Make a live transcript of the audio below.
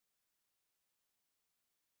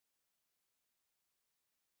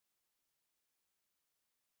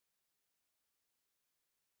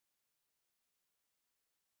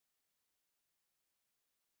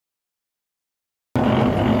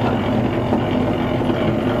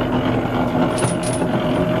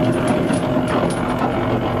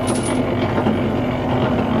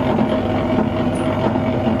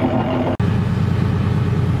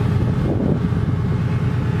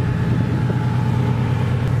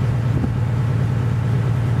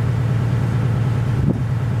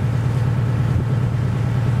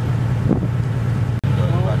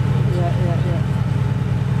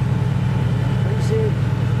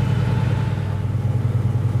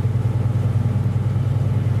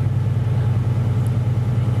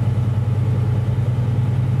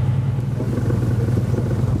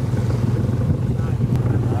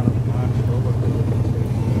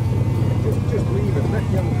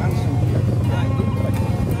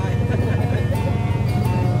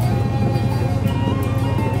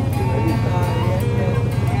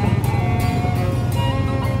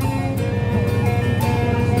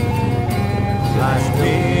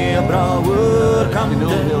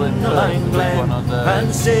the Line Glen,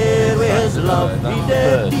 and said with his love he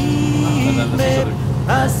did me.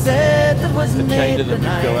 I said it was made and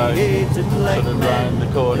I hated like round the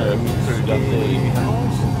corner through Dundee.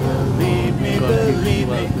 Believe me,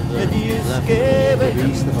 that you scared it,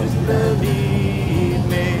 believe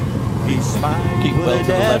me. He smiled Keep well to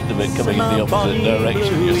the left of it, coming in the opposite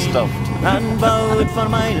direction, you're stuffed. And vowed for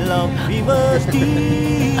my love he was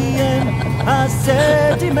dear. I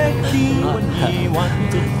said he might be when he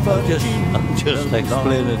wanted for I'm just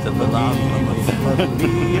explaining to the landlubber.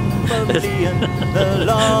 The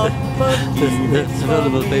love for It's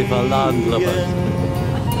available to for landlubbers.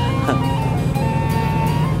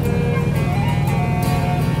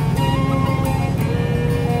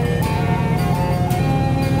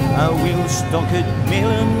 Will Stockett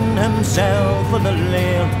Millen himself for the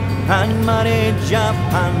laird, and married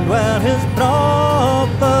Japan were his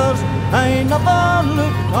brothers. I never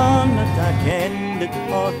looked on it, I kenned it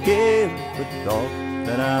or cared, but thought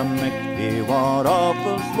that I might be war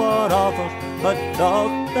offers, but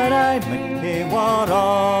thought that I might be war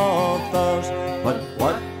offers. But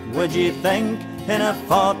what would you think in a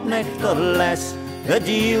fortnight or less? The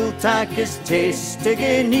deal tack his taste to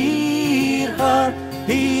get near her.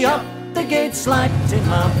 He up the gate slacked in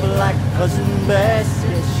my black cousin Bess.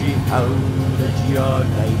 Yes, she howled the jawed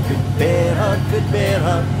I could bear her,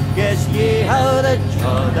 Yes, ye how the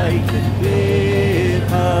jawed I could bear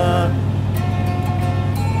her.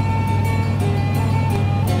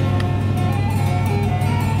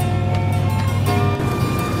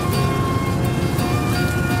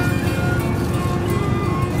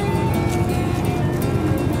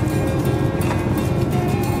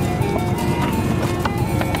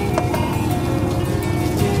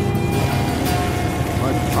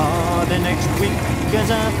 As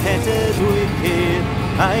I petted Wick,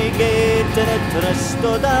 I gave to the tryst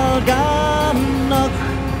o' Dalgannog,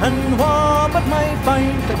 and what but my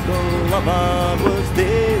fine pickle lover was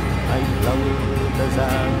there. I glowered as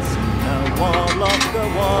I'd seen a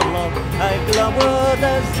warlock, I glowered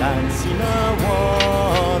as I'd seen a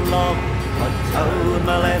warlock. But out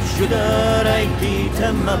my left shoulder I gave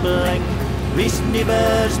him a blank, least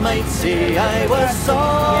neighbours might say I was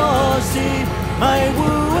saucy. My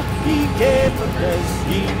woo he gave for his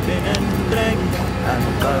eating and drink, and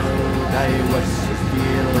vowed I was his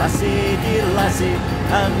dear lassie,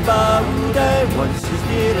 and vowed I was his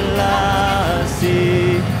dear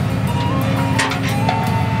lassie.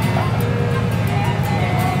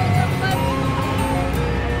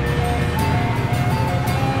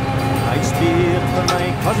 I speared for my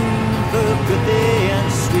cousin for good day and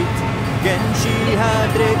sweet, again she had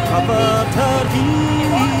recovered her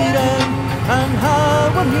hearing, and how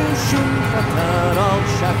when you shoot at her all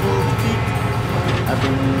shackled feet.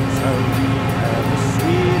 Heavens, how we have a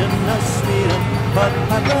sweerin', but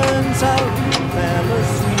heavens, how we fell a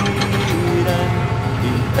sweerin'.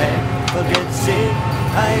 He begged for God's sake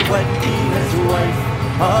I would be his wife,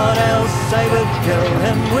 or else I would kill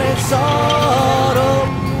him with sorrow.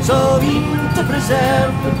 So e'en to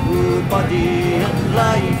preserve the poor body and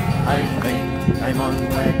life, I think I'm on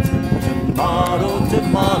wed him tomorrow.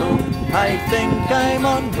 I think I'm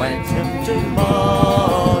on wed him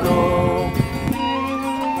tomorrow.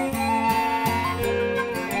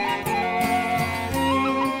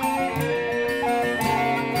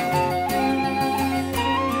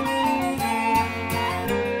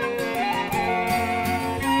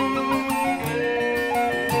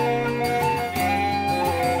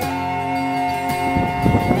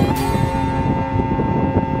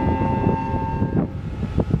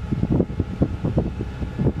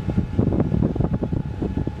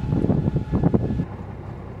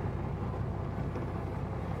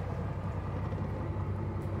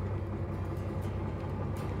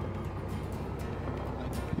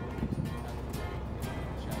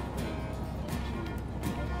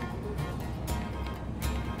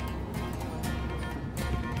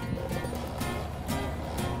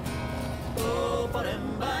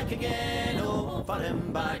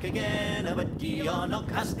 Back again, but ye are not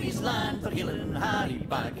Caspi's land for healing Harry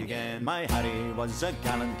back again. My Harry was a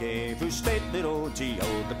gallant gave who sped the road to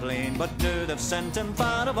out the plain, but now they've sent him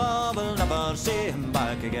far above, we'll never see him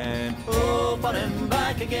back again. Oh, for him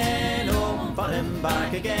back again, oh, for him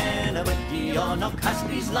back again, but ye are not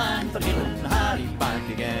Caspi's land for healing Harry back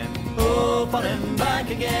again. Oh, for him back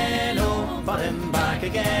again, oh, for him back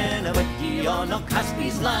again, but ye are not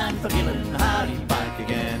Caspi's land for healing Harry back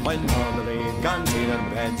again. When all the late gone to their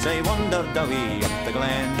beds, I wandered away up the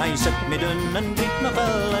glen. I set me down and beat my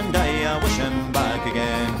fell, and I wish him back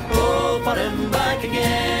again. Oh, for him back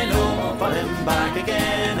again, oh, for him back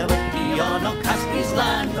again, but ye are not Caspi's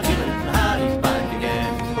land for healing Harry back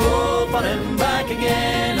again. Oh, for him back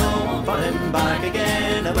again, oh, for him back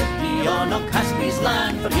again. A wiki on O'Caspy's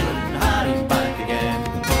land, for Hill and Harry's back again.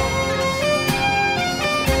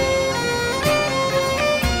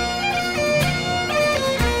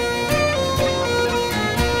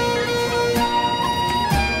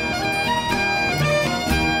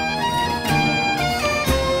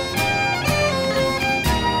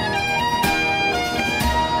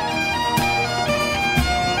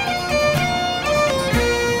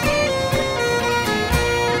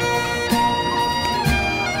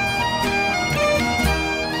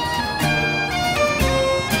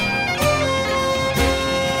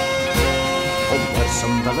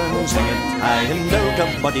 Some villains hanging high and built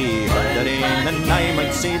a body under rain, and I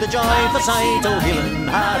might see the joyful sight of Hill and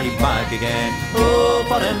Harry back again. Oh,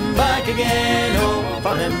 for him back again, oh,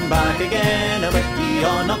 for him back again. A wiki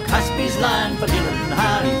on O'Caspy's land, for Hill and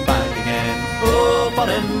Harry back again. Oh, for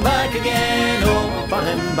him back again, oh, for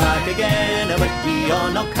him back again. A wiki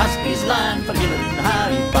on O'Caspy's land, for Hill and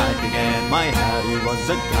Harry back again. My Harry was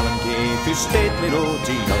a gallant knave, who stately rode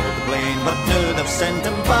he o'er the plain, but now they've sent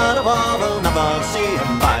him far away, we'll never see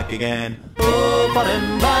him back again. Oh, for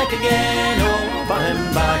him back again, oh, for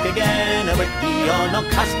him back again. A wiki on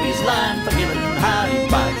O'Caspy's land, for Hill and Harry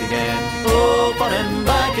back again. Oh, for him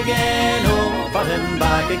back again, oh, for him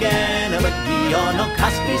back again. A wiki on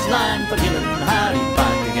O'Caspy's land, for Hill and Harry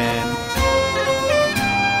back again.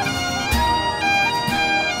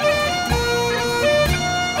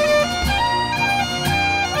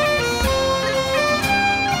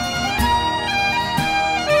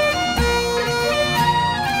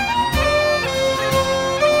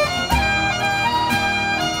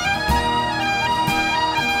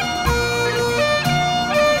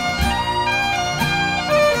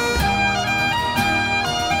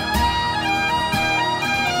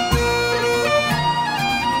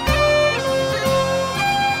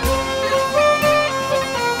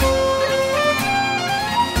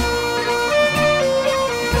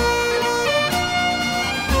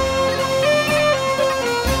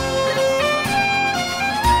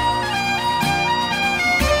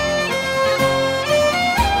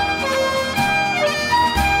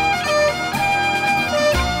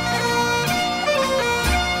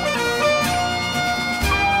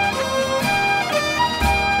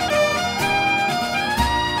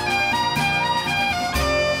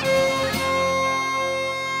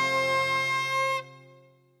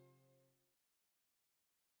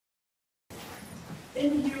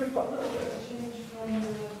 In here we've got a little bit of a change from the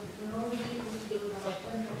normal people to the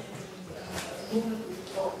moment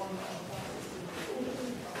we've got one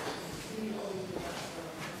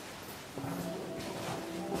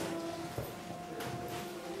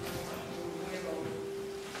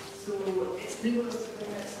so it's needless to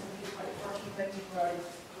bring it something quite quirky things for our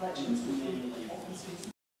collections between offices.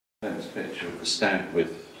 This picture of the stag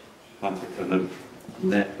with half of the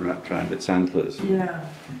net wrapped around its antlers. Yeah.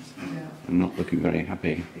 And not looking very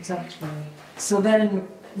happy. Exactly. So then,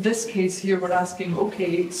 this case here, we're asking,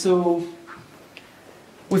 okay, so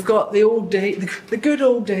we've got the old day, the good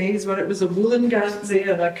old days where it was a woolen gansey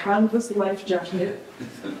and a canvas life jacket,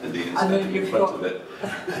 and then you've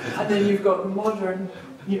got modern,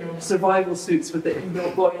 survival suits with the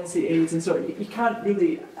inbuilt buoyancy aids, and so you can't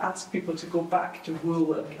really ask people to go back to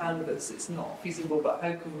wool and canvas. It's not feasible. But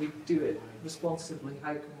how can we do it responsibly?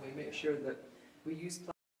 How can we make sure that we use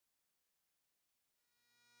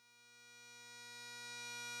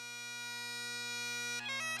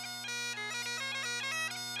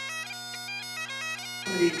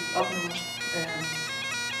up north,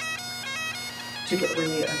 took it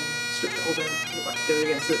away and stripped it over and put it back together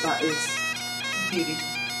again, so that is really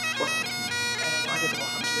working. I don't know what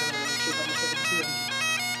happened to the other one, she had a 72 inch.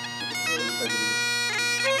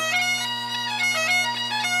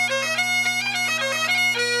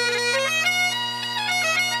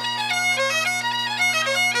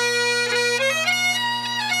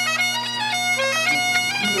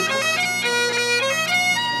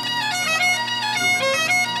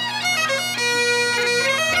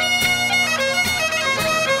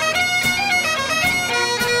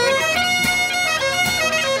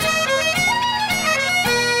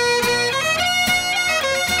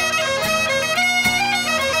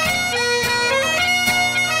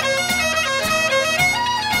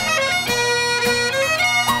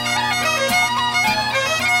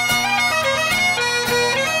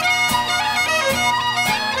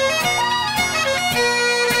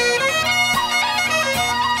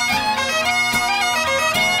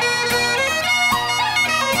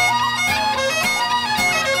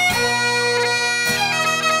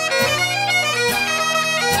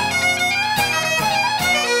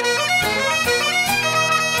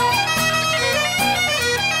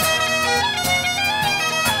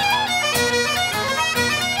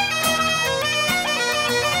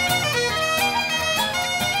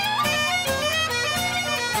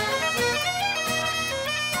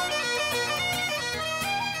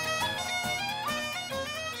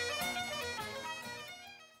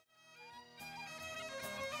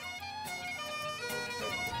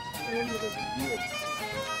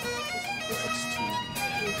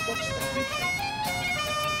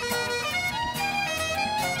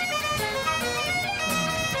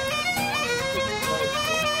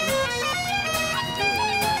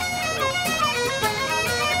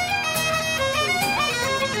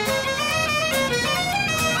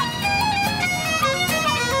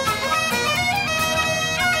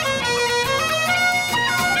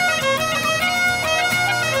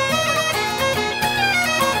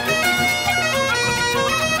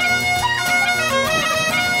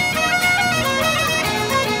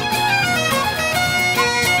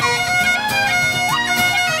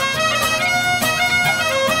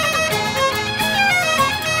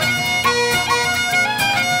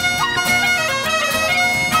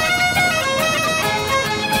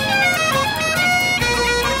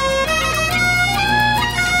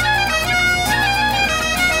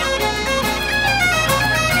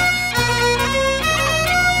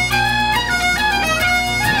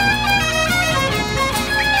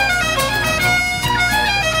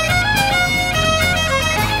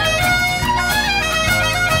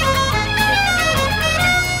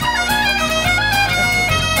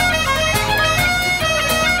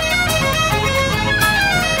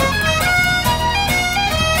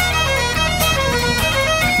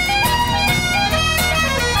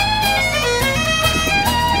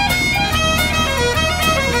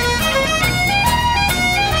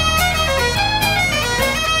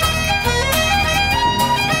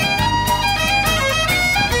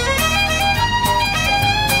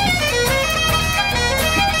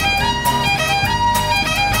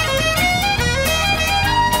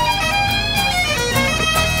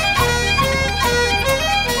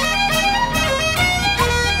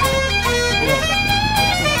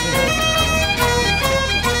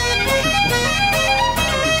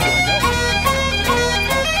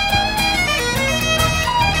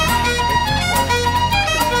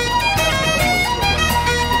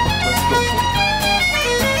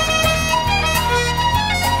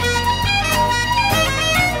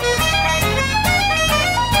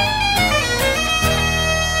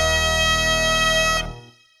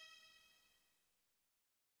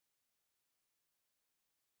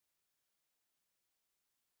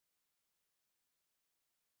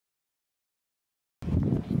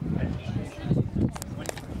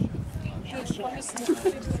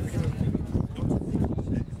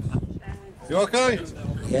 You okay?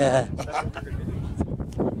 Yeah.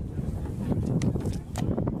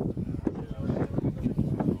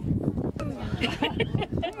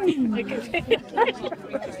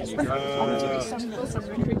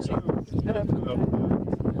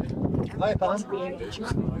 Hi, Pam.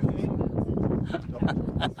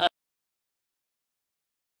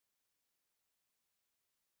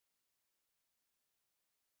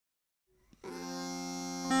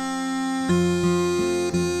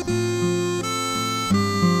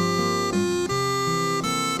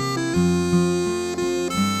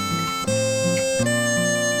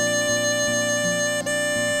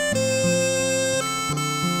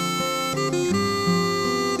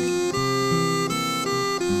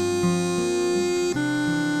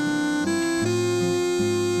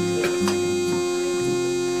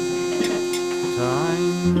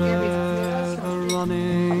 Time ever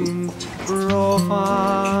running, rough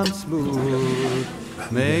and smooth,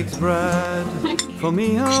 makes bread for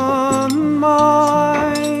me and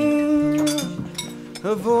mine.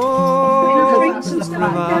 Her voice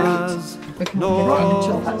rivers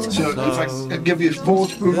north, So if I give you 4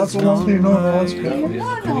 spoons, that's the one thing no ask.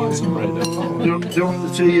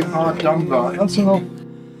 Don't see you hard done by. That's enough.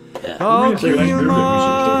 I'll keep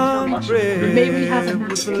on brave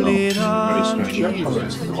with the leader.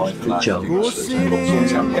 Good job. Go sailing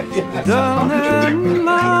down the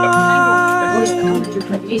line, and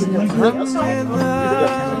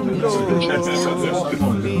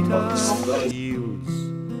with the fields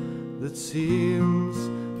that sails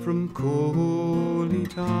from Collytine.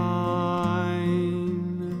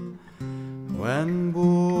 When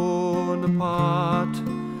Bonaparte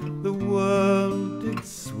the world did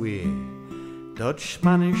sway, Dutch,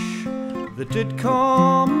 Spanish that did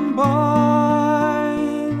combine,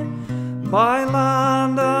 by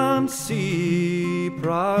land and sea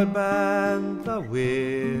proud band the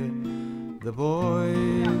way, the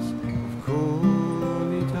boys of Collytine.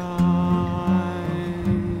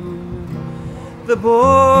 The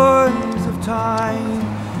boys of Tyne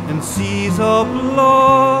and seas of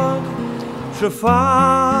blood,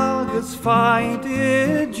 Trafalgar's fight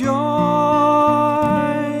did join,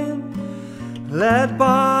 led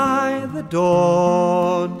by the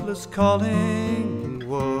dauntless Collingwood,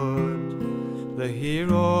 the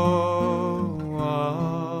hero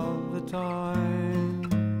of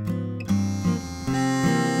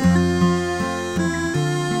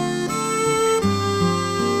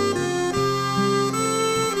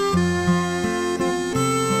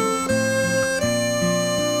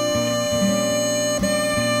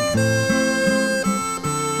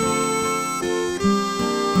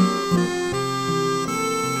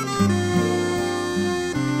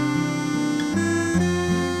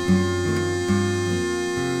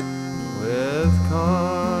With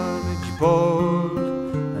courage bold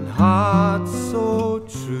and heart so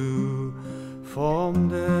true,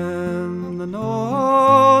 formed in the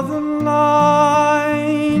northern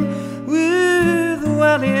line, with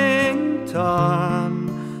Wellington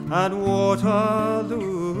at Waterloo,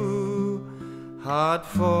 had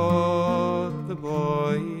fought the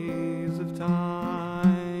boys of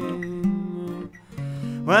time.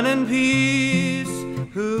 When in peace,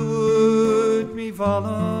 who would be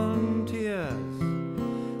volunteers?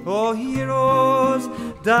 Oh, heroes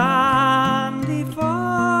dandy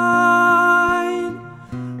fine,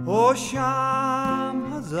 oh,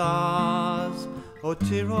 sham hussars, oh,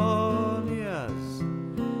 Tyroliers,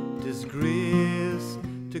 disgrace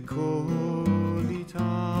to collie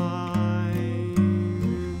time.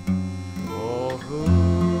 Oh, who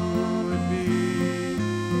would be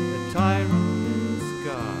the tyrant's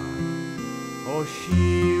guard, or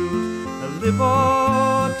shield the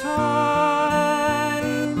libertine?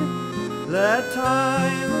 Let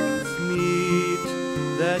tyrants meet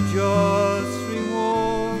their just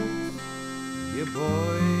rewards, ye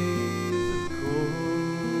boys of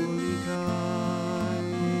collie time.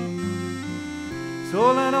 So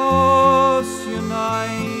let us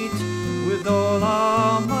unite with all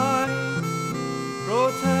our might,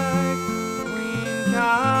 protect Queen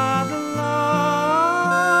Caroline,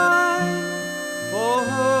 for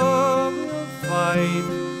her we'll fight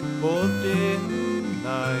both day and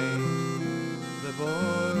night, the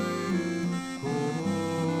boys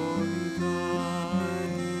collie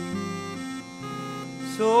time.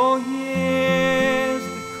 So here's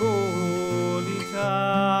the collie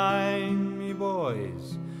time, me boys,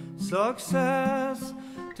 success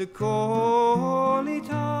to collie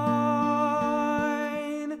time.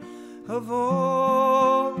 Of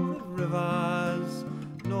all the rivers,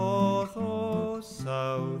 north or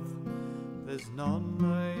south, there's none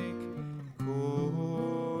like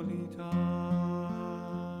collie time.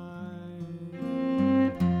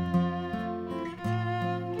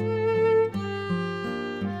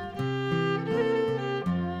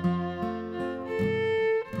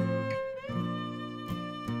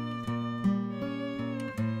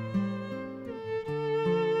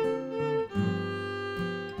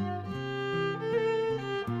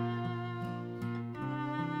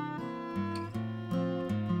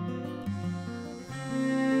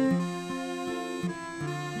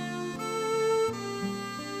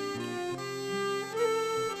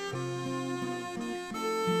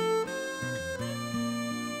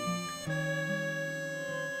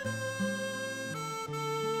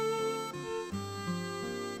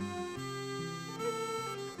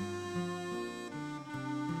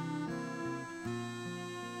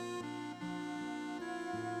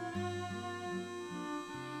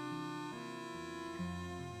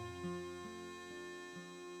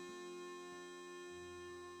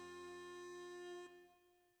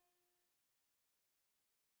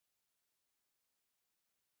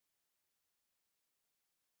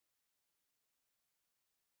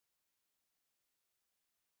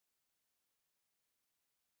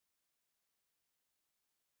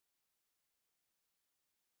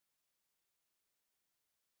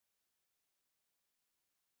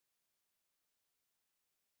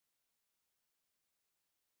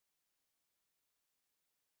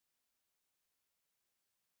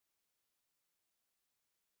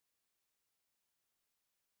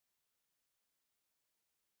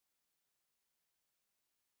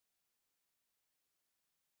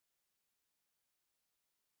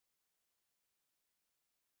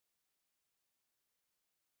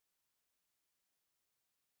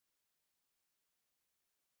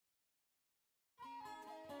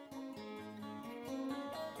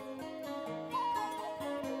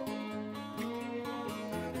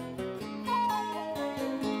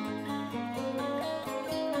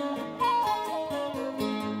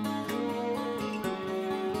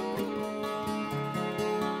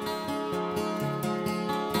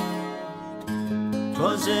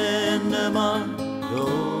 Was in the month,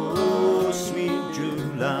 oh sweet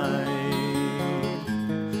July,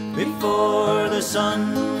 before the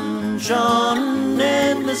sun shone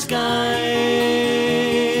in the sky.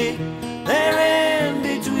 There in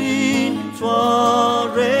between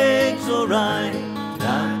 'twas rigs o' rye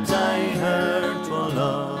that I heard 'twas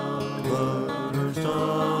lovers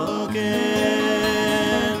talking.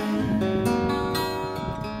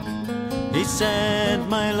 He said,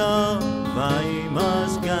 my love, I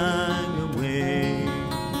must gang away.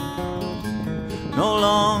 No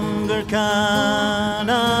longer can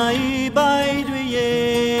I bide with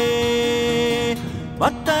ye,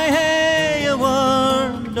 but I hae a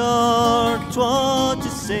word or twa to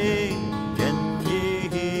say. Can ye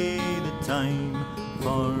hae the time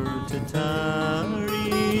for to tarry?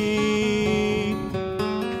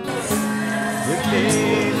 The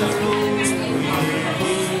day the road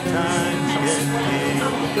we times get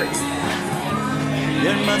paid.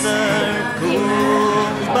 Your mother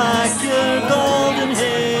pulls back your golden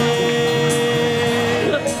hair.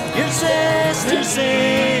 Your sister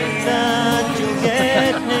say that you'll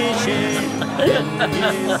get nae share.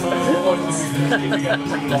 You fall a stranger.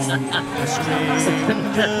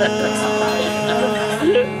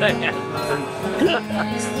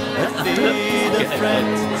 That be the fret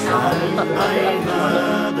and my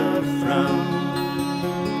mother frown.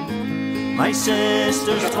 My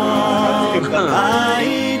sisters talk, I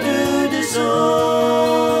do disown.